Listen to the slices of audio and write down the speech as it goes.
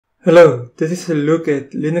Hello, this is a look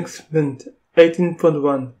at Linux Mint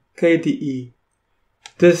 18.1 KDE.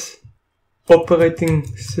 This operating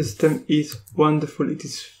system is wonderful. It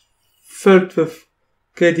is filled with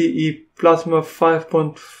KDE Plasma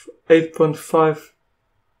 5.8.5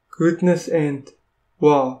 goodness, and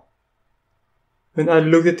wow. When I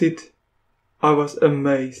looked at it, I was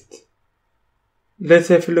amazed. Let's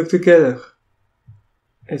have a look together.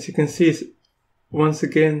 As you can see, it's once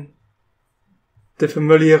again the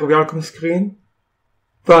familiar welcome screen,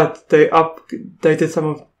 but they updated some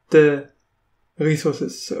of the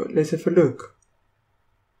resources, so let's have a look.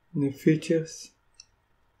 New features.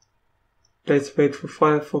 Let's wait for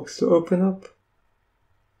Firefox to open up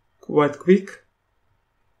quite quick.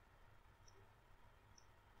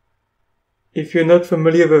 If you're not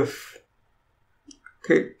familiar with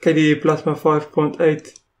KDE Plasma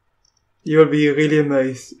 5.8, you will be really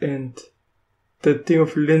amazed, and the team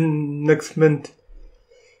of Linux Mint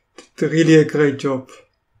did really a great job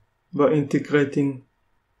by integrating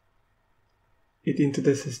it into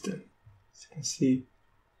the system. As you can see,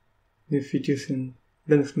 new features in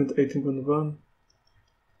Linux Mint 18.1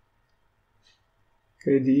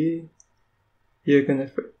 KDE. Here you can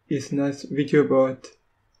have this nice video about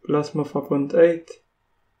Plasma 5.8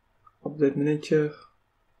 update manager.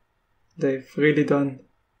 They've really done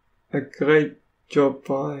a great job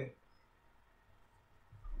by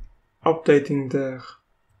updating their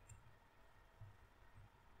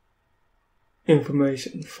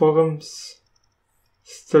information. Forums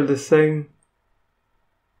still the same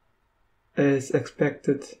as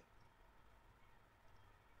expected.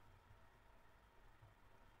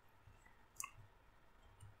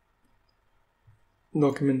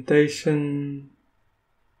 Documentation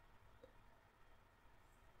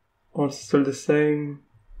also still the same.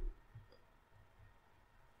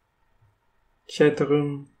 Chat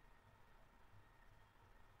room.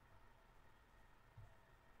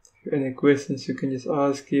 If you have any questions, you can just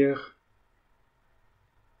ask here.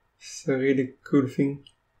 It's a really cool thing.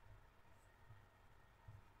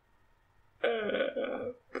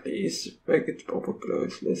 Please make it proper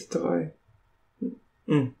close. Let's try.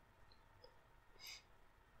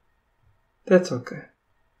 That's okay.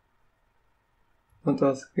 Not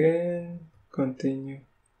ask again. Continue.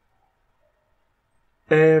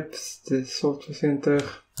 Apps, the software center.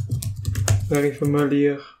 Very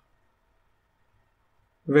familiar.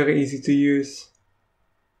 Very easy to use.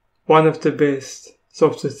 One of the best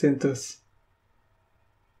software centers.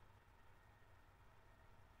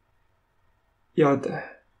 Yeah.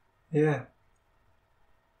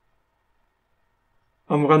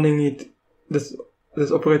 I'm running this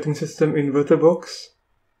operating system in VirtualBox.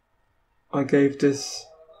 I gave this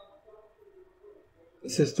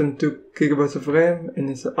system 2 GB of RAM, and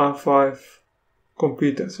it's an R5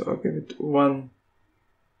 computer, so I'll give it 1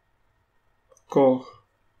 core.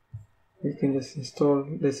 You can just install,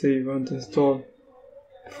 let's say you want to install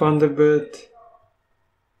Thunderbird.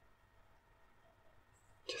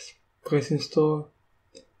 Just press install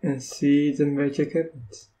and see the magic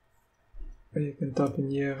happens. Or you can type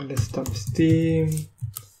in here, let's type Steam.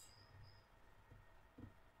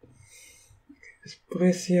 Just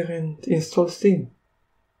press here and install Steam.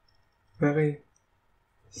 Very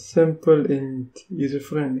simple and user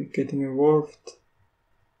friendly. Getting involved.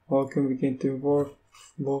 How can we get involved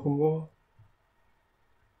more and more?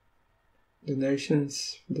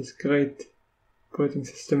 Donations for this great operating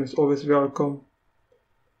system is always welcome.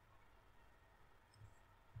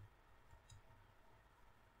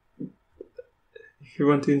 If you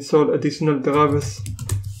want to install additional drivers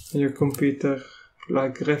on your computer,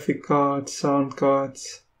 like graphic cards, sound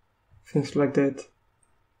cards, things like that,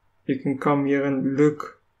 you can come here and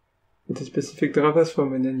look at the specific drivers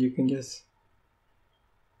from, and then you can just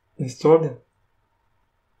install them.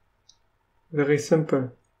 Very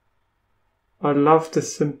simple. I love the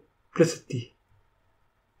simplicity.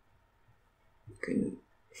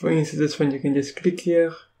 For instance, this one you can just click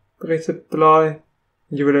here, press apply,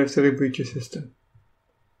 and you will have to reboot your system.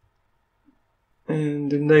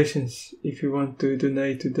 And donations, if you want to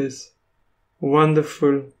donate to this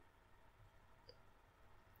wonderful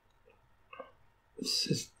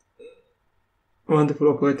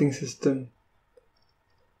operating system,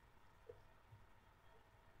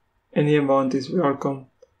 any amount is welcome.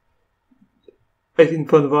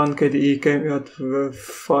 18.1 KDE came out with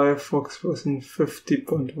Firefox version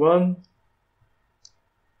 50.1,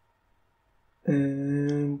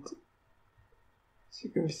 and as you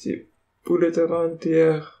can see, bullet around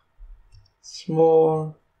here,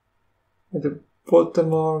 small, at the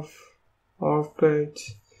bottom of half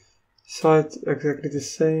page, side exactly the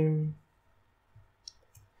same.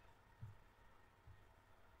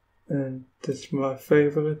 and that's my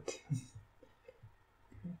favorite.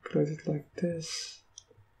 Close it like this.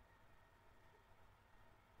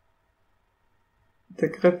 The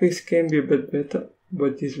graphics can be a bit better,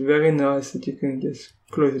 but it's very nice that you can just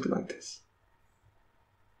close it like this.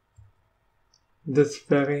 That's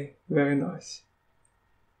very, very nice.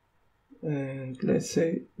 And let's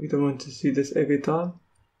say we don't want to see this every time.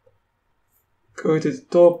 Go to the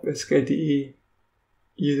top as KDE.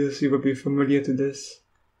 Users will be familiar to this.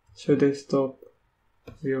 Show desktop.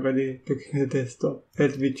 We're already looking at desktop.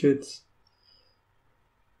 Add widgets.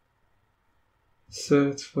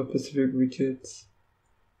 Search for specific widgets.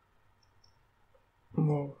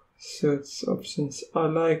 More search options. I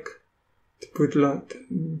like to put like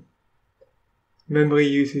memory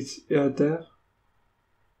usage out there,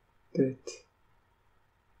 that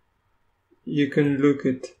you can look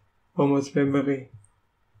at how much memory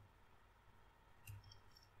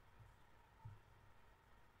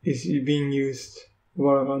is being used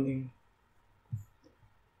while running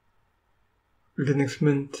Linux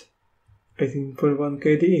Mint 18.1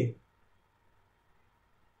 KDE.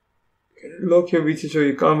 Lock your widgets so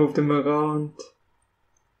you can't move them around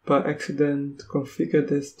by accident. Configure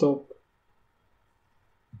desktop.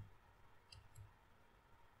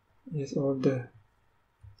 Here's all the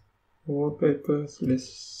wallpapers.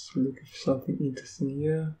 Let's look at something interesting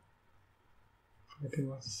here. Everything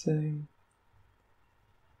was the same.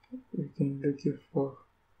 We can look here for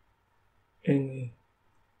any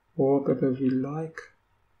wallpaper we like.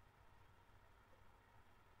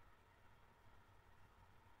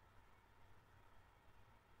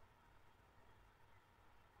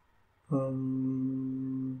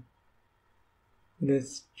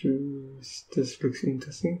 Let's choose, this looks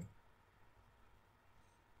interesting.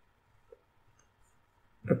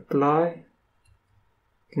 Apply.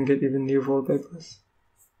 Can get even new wallpapers.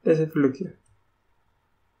 Let's have a look here.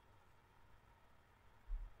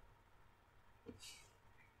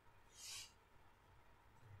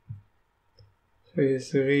 So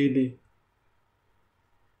it's really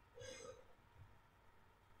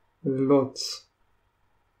lots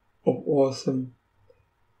of awesome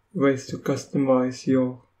ways to customize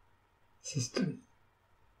your system.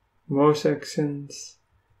 Mouse actions.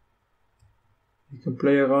 You can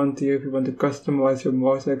play around here if you want to customize your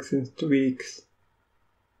mouse actions, tweaks.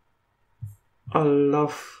 One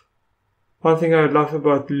thing I love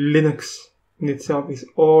about Linux in itself is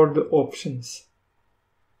all the options.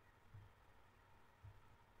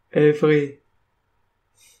 Every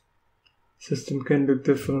system can look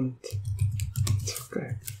different. It's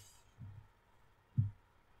okay.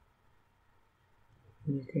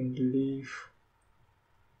 You can leave.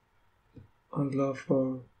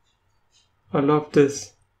 I love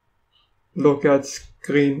this lookout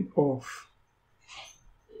screen of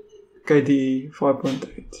KDE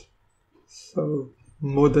 5.8. So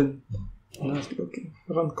modern, nice looking.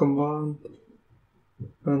 Run command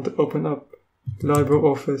and open up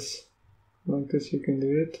LibreOffice. Like this you can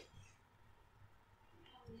do it.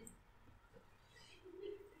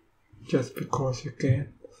 Just because you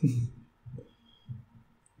can.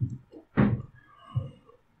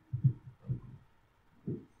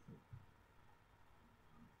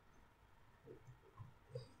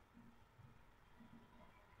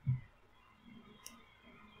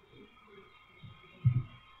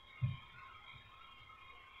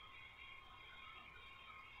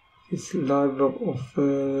 It's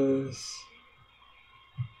LibreOffice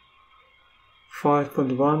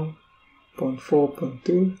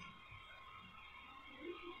 5.1.4.2.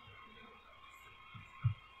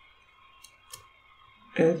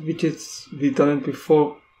 Add widgets, we've done it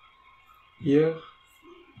before here.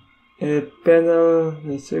 Add panel,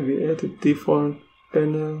 let's say we add a default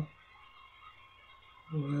panel.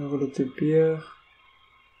 Where will it appear?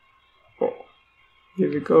 Oh, here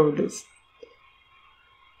we go. Let's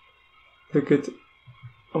look at.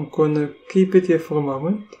 I'm gonna keep it here for a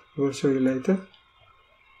moment. We'll show you later.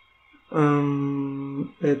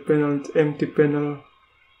 Add panel, empty panel.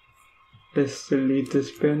 Let's delete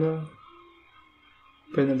this panel.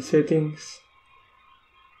 Panel settings.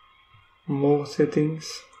 More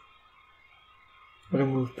settings.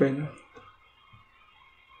 Remove panel.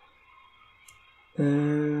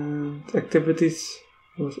 And activities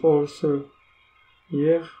was also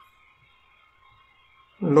here.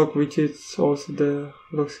 Lock widgets also there.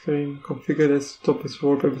 Lock screen. Configure desktop as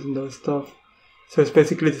wallpapers and those stuff. So it's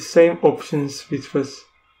basically the same options which was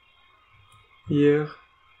here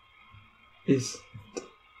is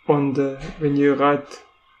on the, when you right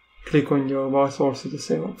click on your mouse, also the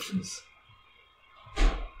same options.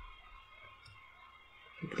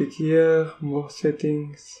 Click here, more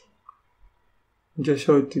settings. Just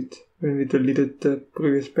show it when we deleted the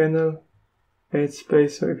previous panel, add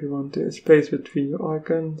space, so if you want to add space between your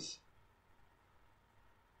icons,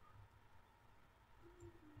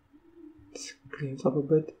 let's clean it up a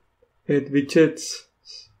bit. Add widgets,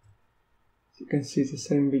 you can see the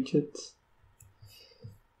same widgets.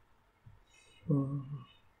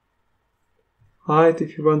 Height,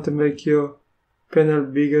 if you want to make your panel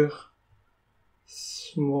bigger,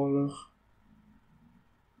 smaller,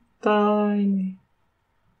 tiny.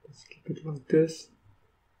 Let's keep it like this.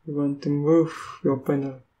 You want to move your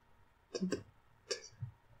panel to the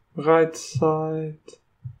right side.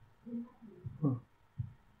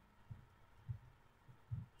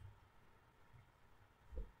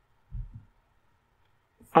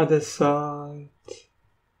 Other side.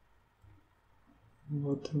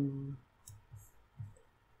 Bottom.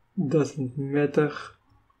 Doesn't matter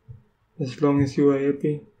as long as you are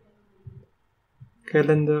happy.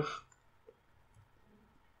 Calendar.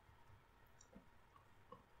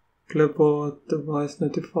 Clipboard, device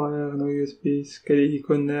notifier, no USBs, KDE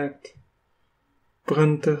Connect,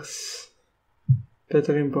 printers,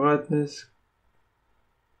 battery brightness,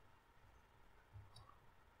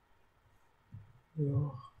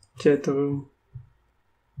 your chat room,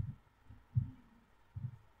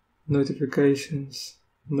 notifications,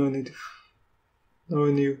 no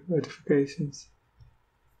new notifications.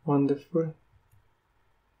 Wonderful.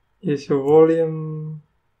 Here's your volume.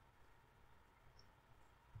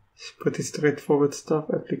 It's pretty straightforward stuff.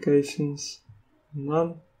 Applications,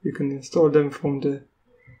 none. You can install them from the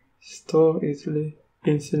store easily.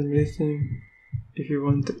 Instant messaging. If you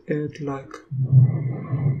want to add like,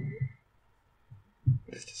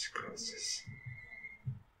 let's just close this.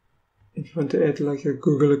 If you want to add like your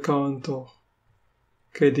Google account or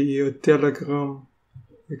KDE or Telegram,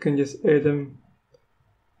 you can just add them.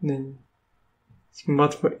 And then it's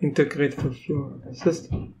much more integrated with your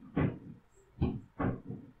system.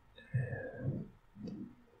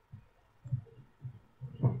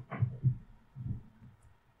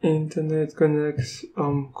 Internet connects,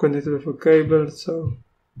 connected with a cable, so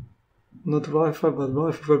not Wi-Fi, but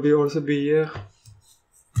Wi-Fi will also be here.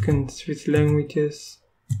 You can switch languages.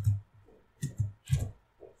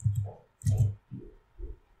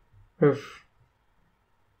 With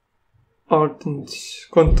Alt and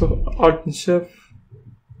Shift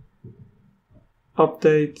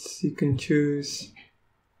updates, you can choose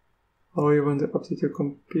how you want to update your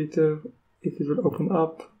computer, if it will open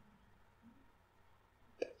up.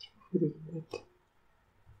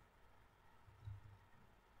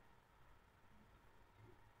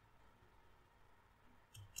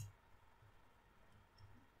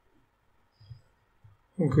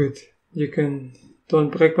 Good. You can don't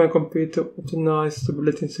break my computer, optimize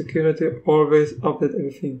stability and security, always update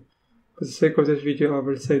everything. For the sake of this video, I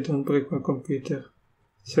will say don't break my computer,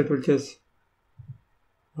 so it will just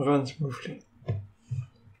run smoothly.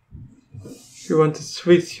 If you want to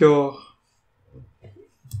switch your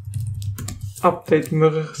update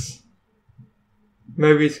mirrors,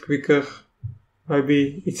 maybe it's quicker,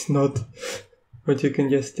 maybe it's not, but you can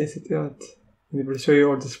just test it out. And it will show you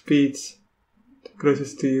all the speeds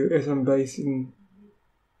closest to you, as I'm based in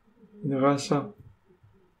Russia.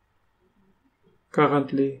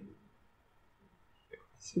 Currently,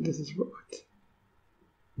 see, this is what.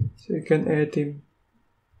 So you can add him,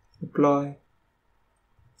 apply.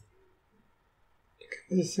 You can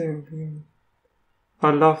do the same thing.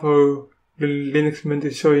 I love how the Linux Mint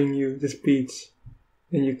is showing you the speeds,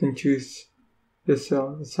 and you can choose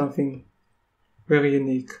yourself. It's something very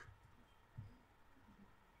unique.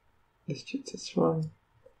 Let's choose this one.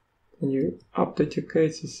 And you update your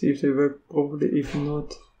case to see if they work properly. If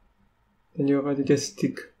not, then you already just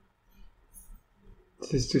stick.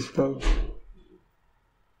 This is too slow.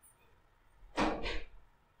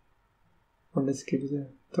 Well, let's give it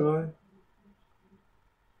a try.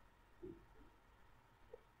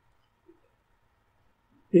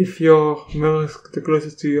 If your mirrors the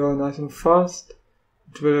closest to you are nice and fast,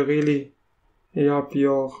 it will really help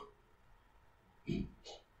your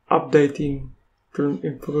updating to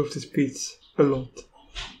improve the speeds a lot.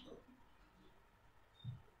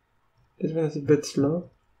 This one is a bit slow.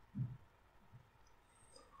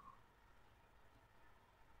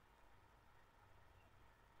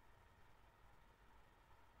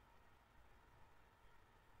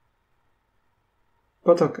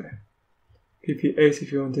 But okay. PPAs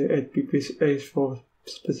if you want to add PPAs for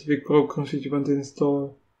specific programs that you want to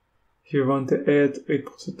install. If you want to add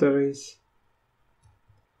repositories,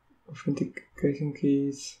 authentication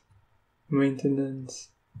keys, maintenance.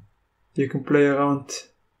 You can play around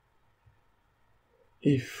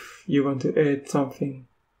if you want to add something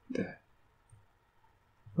there.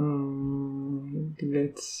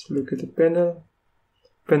 let's look at the panel.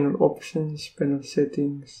 Panel options, panel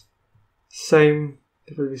settings, same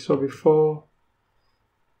as we saw before.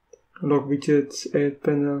 Log widgets, add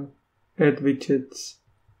panel, add widgets.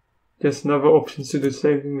 There's another options to do the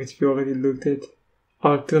same thing which we already looked at.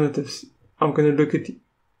 Alternatives. I'm gonna look at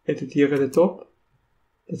it here at the top.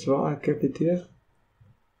 That's why I kept it here.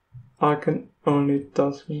 I can only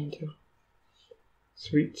task manager.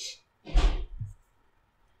 Switch.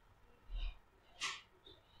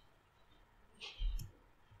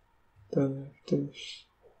 Don't have those.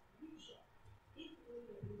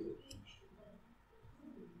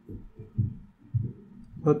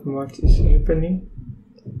 Not much is happening.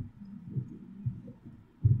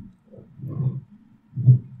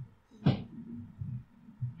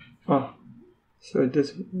 So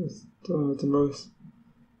this was the most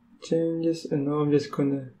changes, and now I'm just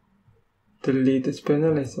gonna delete this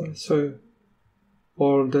panel as I show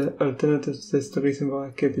all the alternatives. That's the reason why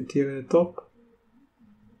I kept it here at the top.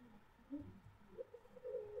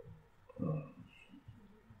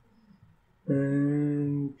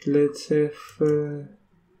 And let's have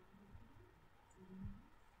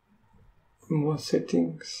more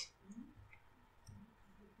settings.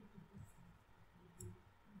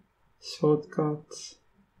 Shortcuts.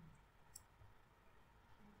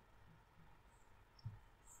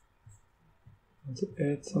 I want to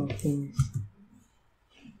add some things.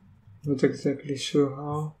 Not exactly sure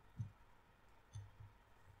how.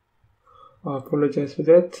 I apologize for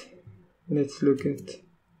that. Let's look at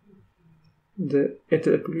the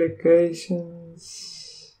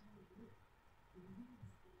applications.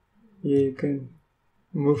 Here you can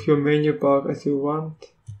move your menu bar as you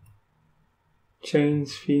want. Change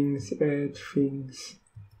things, add things.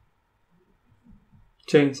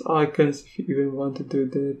 Change icons if you even want to do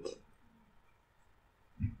that.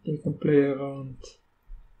 You can play around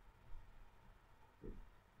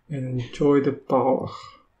and enjoy the power.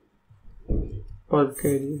 But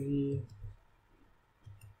KDE.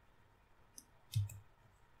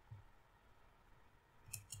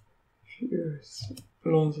 Here's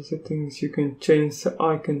lots of settings. You can change the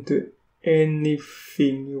icon to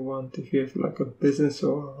anything you want. If you have like a business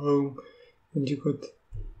or a home and you got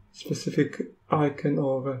specific icon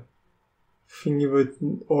or a thing you would,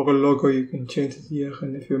 or a logo, you can change it here.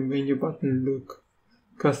 And if your menu button look,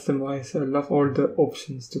 customize. I love all the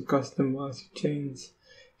options to customize, change.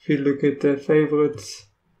 If you look at the favorites,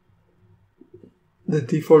 the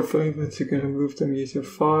default favorites, you can remove them, use your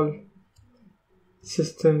file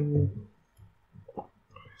system.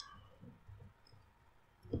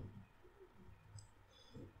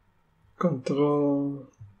 Control,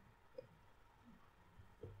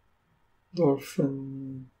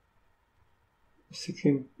 Dolphin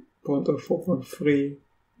 16.04.3,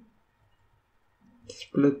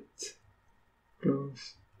 split,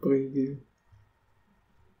 close, preview.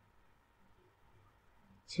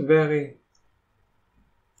 It's a very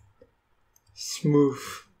smooth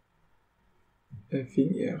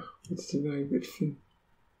thing here. It's a very good thing.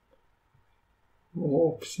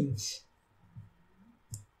 More options.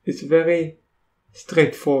 It's very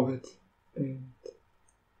straightforward. And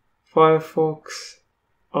Firefox,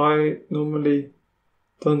 I normally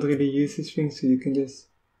don't really use these things, so you can just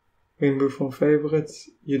remove from favorites.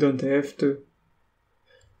 You don't have to.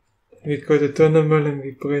 We go to terminal and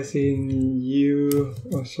we press in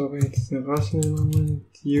it's in Russian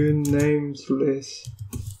moment, uname/re,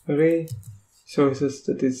 shows us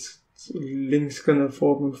that it's Linux kernel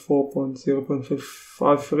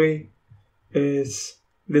 4.4.0.53 is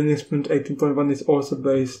Linux 18.1 is also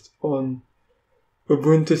based on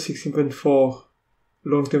Ubuntu 16.4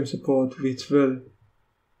 long-term support, which will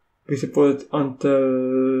be supported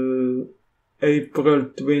until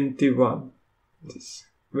April 21. It is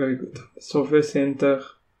very good. Software Center,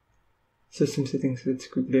 system settings. Let's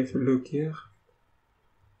quickly have a look here.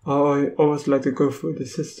 I always like to go through the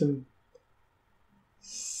system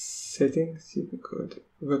settings. You can go to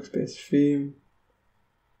workspace theme,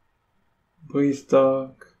 breeze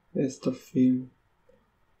dark, desktop theme.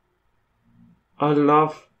 I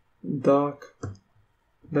love dark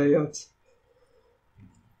layouts,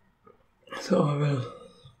 so I will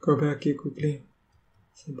go back here quickly.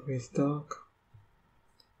 So breeze dark.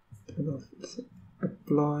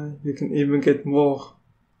 Apply. You can even get more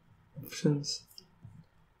options.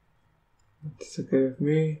 That's okay with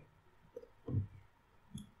me.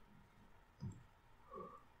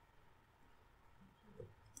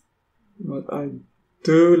 But I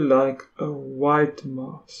do like a white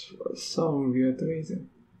mouse for some weird reason.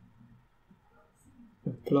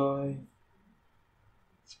 Apply.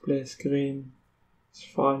 Display screen. It's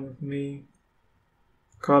fine with me.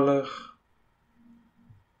 Color.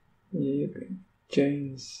 You can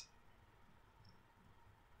change,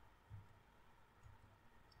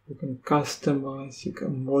 you can customize, you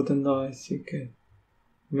can modernize, you can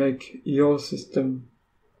make your system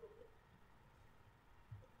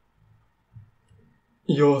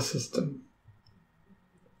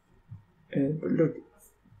and look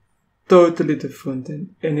totally different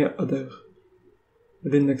than any other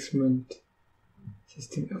Linux Mint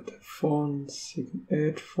system. You have the fonts, you can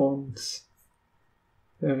add fonts,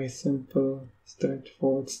 very simple,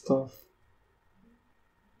 straightforward stuff.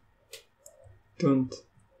 Don't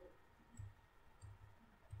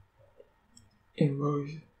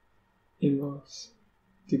emoticons.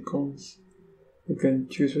 You can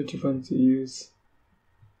choose what you want to use.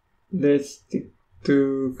 Let's stick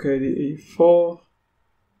to KDE 4.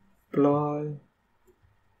 Apply.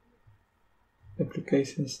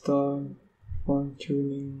 Application style. Fine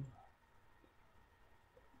tuning.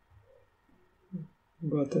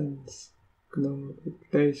 Buttons. GNOME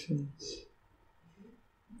applications.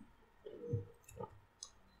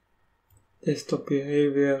 Desktop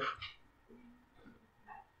behavior.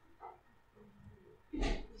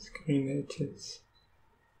 Screen edges.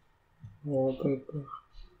 Wallpaper.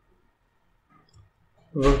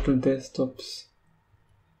 Virtual desktops.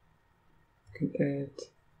 You can add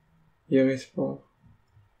iris bar.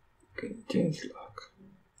 You can change lock.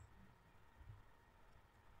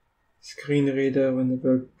 Screen reader when it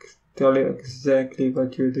will tell you exactly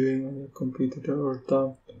what you're doing on your computer the whole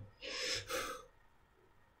time.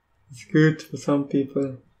 It's good for some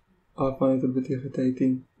people. I find it a bit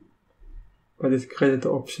irritating, but it's great that the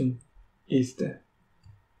option is there.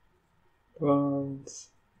 Once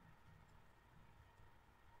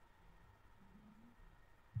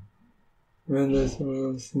when there's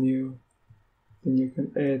rules new, then you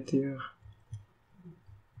can add here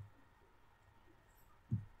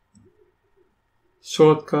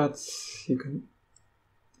shortcuts. You can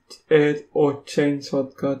add or change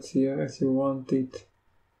shortcuts here as you want it.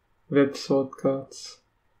 Web shortcuts.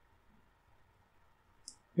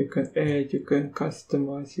 You can add, you can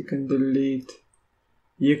customize, you can delete.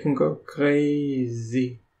 You can go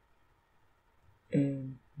crazy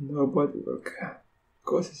and nobody will care,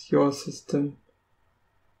 because it's your system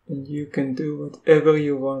and you can do whatever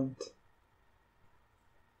you want,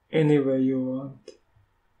 anywhere you want.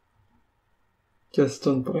 Just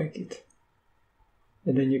don't break it,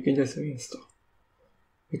 and then you can just reinstall.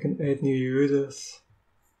 You can add new users,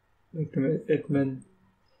 make them admin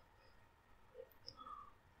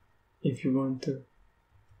if you want to.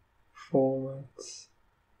 Formats.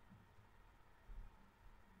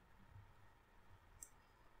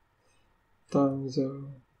 Time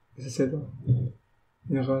zone, as I said, in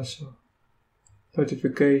Russia.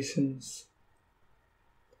 Notifications.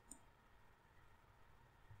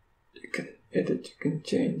 You can edit, you can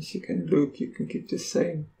change, you can loop, you can keep the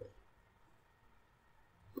same.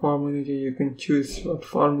 File manager, you can choose what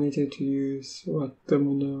file manager to use, what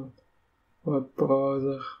terminal, what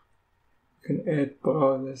browser. You can add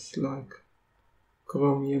browsers like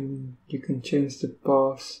Chromium. You can change the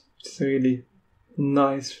paths. It's really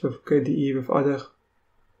nice with KDE. With other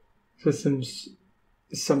systems,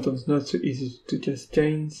 it's sometimes not so easy to just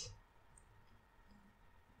change.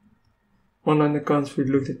 Online accounts, we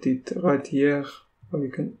looked at it right here, where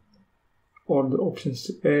you can all the options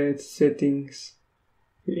to add, settings,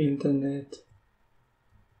 your internet.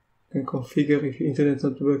 You can configure if your internet is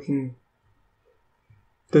not working.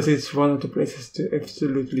 This is one of the places to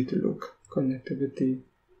absolutely to look. Connectivity,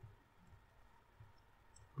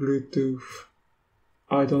 Bluetooth.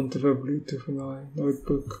 I don't have a Bluetooth in my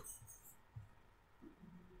notebook.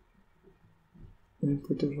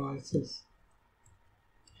 Input devices,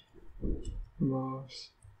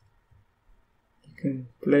 mouse. You can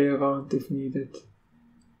play around if needed.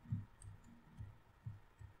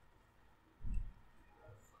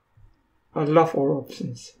 I love all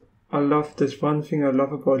options. I love this one thing I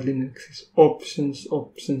love about Linux is options.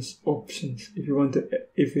 If you want to,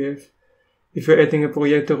 if you're adding a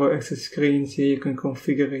projector or extra screens here, you can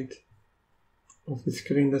configure it. If the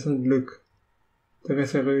screen doesn't look the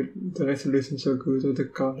resolution so good, or the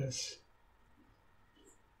colors.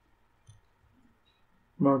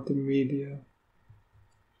 Multimedia.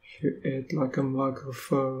 If you add like a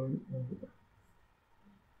microphone or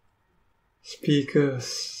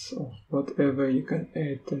speakers or whatever, you can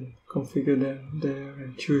add them, configure them there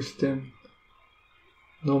and choose them.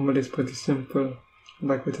 Normally it's pretty simple,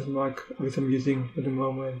 like with this mic which I'm using at the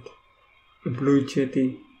moment, a Blue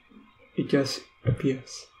Yeti, it just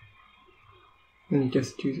appears. Then you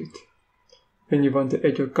just choose it. When you want to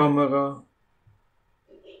add your camera,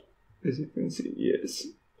 as you can see, yes,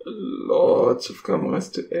 a lot lots of cameras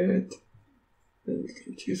to add. Then you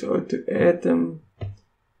can choose how to add them,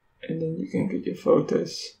 and then you can get your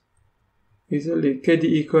photos easily.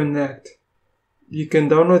 KDE Connect. You can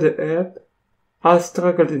download the app. I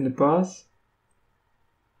struggled in the past,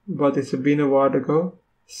 but it's been a while ago,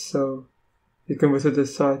 so you can visit the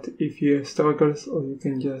site if you have struggles, or you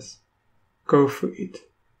can just go for it.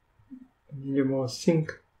 And you're more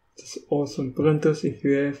sync. It's awesome printers if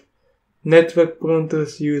you have network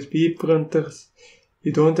printers, USB printers.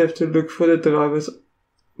 You don't have to look for the drivers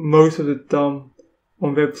most of the time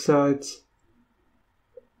on websites.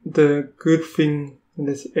 The good thing,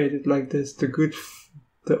 let's add it like this,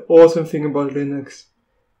 the awesome thing about Linux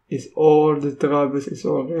is all the drivers is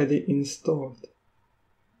already installed.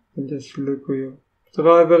 And just look for your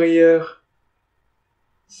driver here.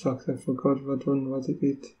 Sucks, I forgot what it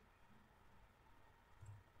is.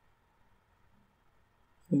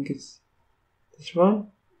 I think it's this one.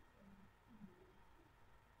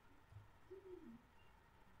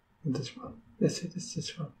 And this one. That's it, it's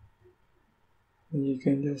this one. And you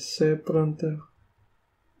can just say printer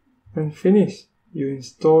and finish. You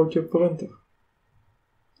installed your printer.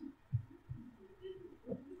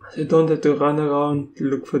 So you don't have to run around to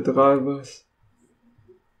look for drivers.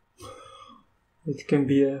 It can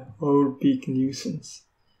be a whole big nuisance.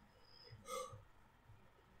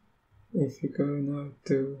 If you go now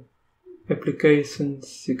to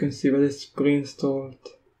applications, you can see what is pre-installed.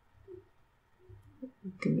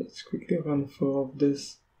 You can just quickly run through all of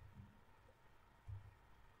this.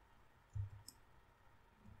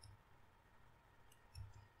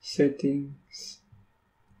 Settings,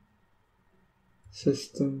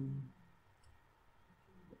 system.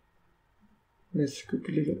 Let's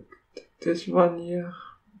quickly look at this one here,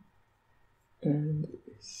 and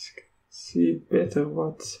see better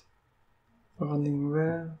what's running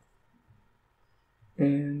well.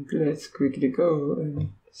 And let's quickly go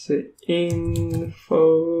and say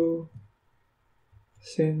info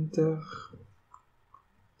center,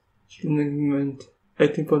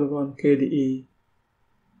 18.1 KDE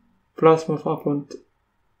Plasma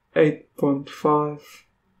 5.8.5,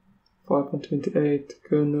 5.28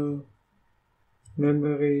 kernel,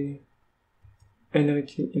 memory,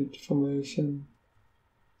 energy information,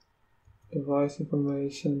 device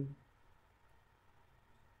information,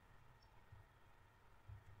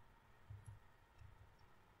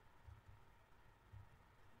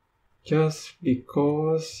 just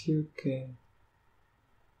because you can.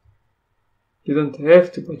 You don't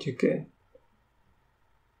have to, but you can.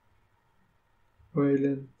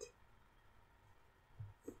 Wayland.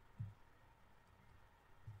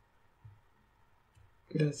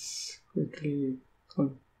 Let's quickly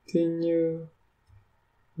continue.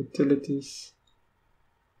 Utilities,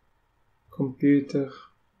 computer,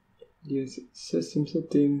 yes, system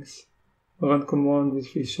settings, run command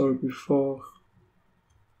which we showed before.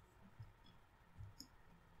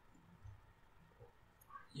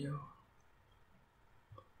 Yeah.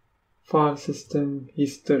 File system,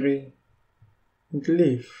 history, and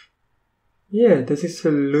leave. Yeah, this is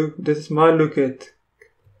my look at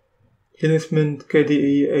Linux Mint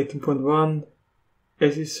KDE 18.1.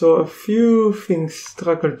 As you saw, a few things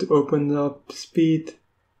struggle to open up speed.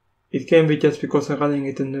 It can be just because I'm running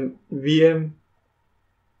it in a VM,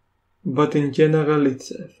 but in general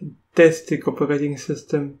it's a fantastic operating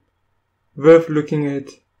system, worth looking at,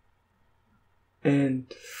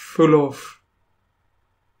 and full of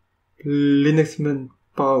Linux Mint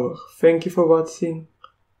power. Thank you for watching.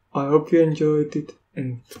 I hope you enjoyed it,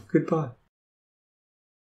 and goodbye.